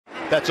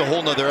that's a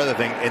whole nother other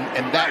thing.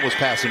 And that was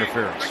pass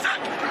interference.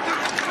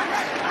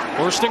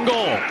 First and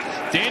goal.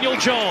 Daniel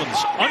Jones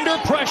under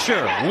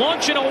pressure,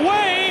 launching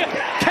away.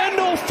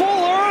 Kendall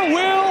Fuller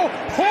will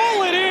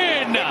pull it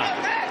in.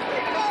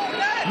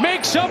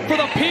 Makes up for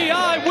the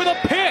PI with a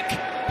pick.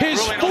 His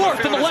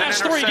fourth in the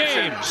last 3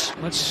 games.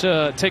 Let's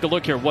take a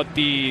look here. What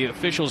the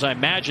officials, I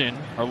imagine,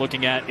 are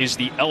looking at is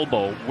the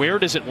elbow. Where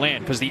does it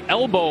land? Because the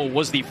elbow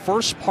was the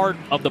first part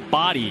of the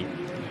body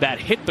that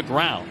hit the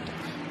ground.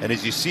 And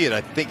as you see it,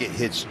 I think it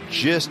hits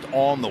just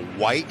on the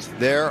white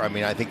there. I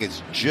mean, I think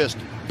it's just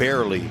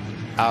barely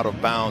out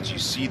of bounds. You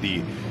see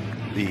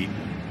the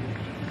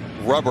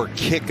rubber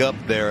kick up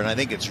there, and I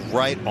think it's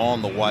right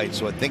on the white.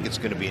 So I think it's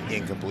going to be an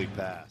incomplete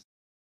pass.